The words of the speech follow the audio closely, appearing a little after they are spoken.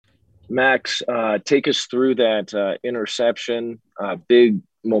Max, take us through that interception, big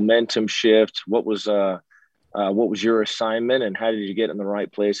momentum shift. What was your assignment, and how did you get in the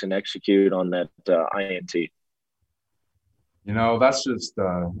right place and execute on that INT? That's just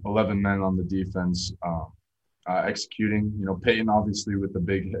 11 men on the defense executing. Peyton obviously with the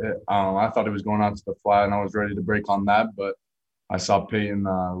big hit. I thought it was going out to the flat, and I was ready to break on that, but I saw Peyton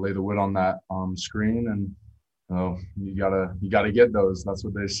lay the wood on that screen, and you gotta get those. That's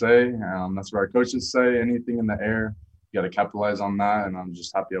what they say. That's what our coaches say. Anything in the air, you got to capitalize on that. And I'm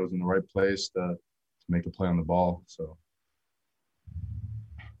just happy I was in the right place to make a play on the ball. So.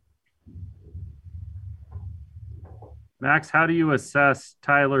 Max, how do you assess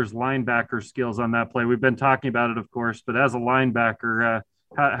Tyler's linebacker skills on that play? We've been talking about it, of course, but as a linebacker,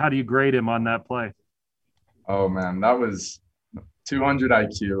 how do you grade him on that play? Oh man, that was 200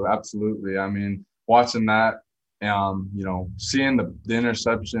 IQ. Absolutely. I mean, watching that, seeing the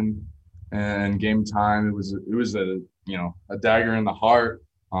interception and game time, it was a dagger in the heart.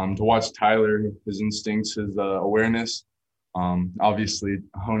 To watch Tyler, his instincts, his awareness, obviously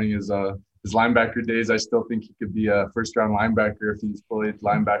honing his linebacker days. I still think he could be a first-round linebacker if he's played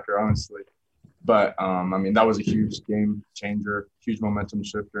linebacker, honestly. But that was a huge game changer, huge momentum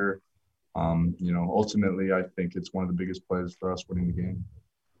shifter. Ultimately, I think it's one of the biggest plays for us winning the game.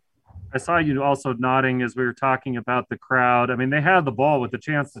 I saw you also nodding as we were talking about the crowd. I mean, they had the ball with the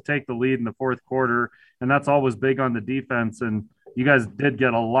chance to take the lead in the fourth quarter, and that's always big on the defense. And you guys did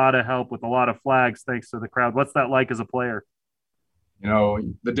get a lot of help with a lot of flags thanks to the crowd. What's that like as a player?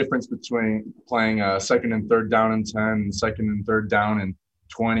 The difference between playing second and third down and 10 and second and third down and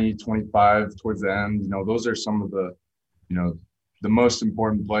 20, 25 towards the end, those are some of the most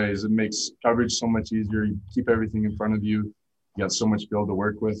important plays. It makes coverage so much easier. You keep everything in front of you. You got so much field to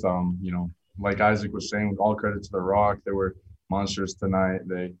work with. Like Isaac was saying, with all credit to the Rock, they were monsters tonight.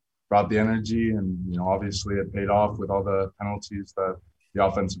 They brought the energy, and obviously it paid off with all the penalties that the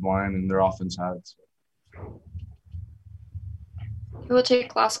offensive line and their offense had. So. We'll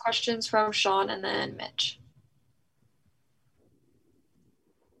take last questions from Sean and then Mitch.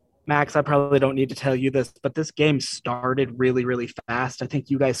 Max, I probably don't need to tell you this, but this game started really, really fast. I think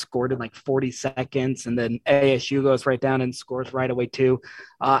you guys scored in like 40 seconds, and then ASU goes right down and scores right away too.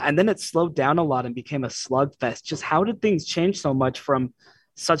 And then it slowed down a lot and became a slugfest. Just how did things change so much from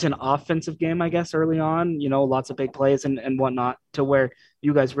such an offensive game, I guess, early on, lots of big plays and whatnot, to where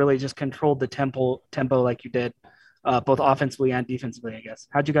you guys really just controlled the tempo like you did, both offensively and defensively, I guess.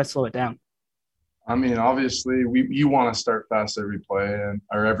 How'd you guys slow it down? I mean, obviously, you want to start fast every play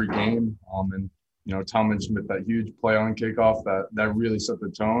or every game. Tom mentioned with that huge play on kickoff that really set the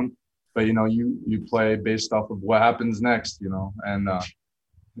tone. But you play based off of what happens next. And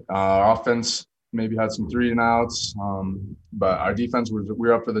our offense maybe had some 3-and-outs, but our defense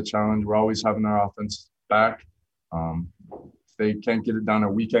we're up for the challenge. We're always having our offense back. If they can't get it done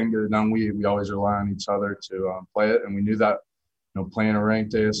or we can't get it done, we always rely on each other to play it, and we knew that. Playing a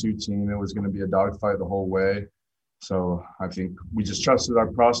ranked ASU team, it was going to be a dogfight the whole way. So I think we just trusted our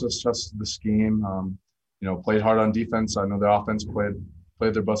process, trusted the scheme, played hard on defense. I know their offense played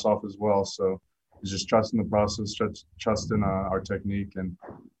their butts off as well. So it's just trusting the process, trusting our technique, and,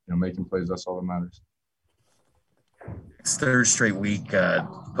 making plays. That's all that matters. It's third straight week,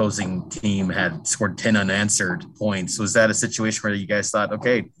 opposing team had scored 10 unanswered points. Was that a situation where you guys thought,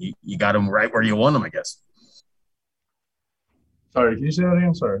 okay, you got them right where you want them, I guess? Sorry, can you say that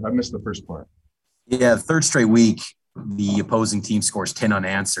again? Sorry, I missed the first part. Yeah, third straight week, the opposing team scores 10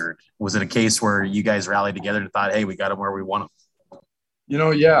 unanswered. Was it a case where you guys rallied together and thought, hey, we got them where we want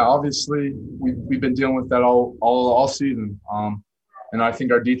them? Yeah, obviously we've been dealing with that all season. And I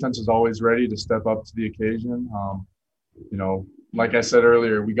think our defense is always ready to step up to the occasion. Like I said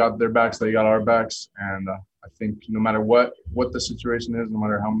earlier, we got their backs, they got our backs. And I think no matter what the situation is, no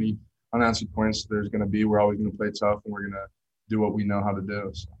matter how many unanswered points there's going to be, we're always going to play tough, and we're going to do what we know how to do.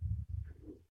 So.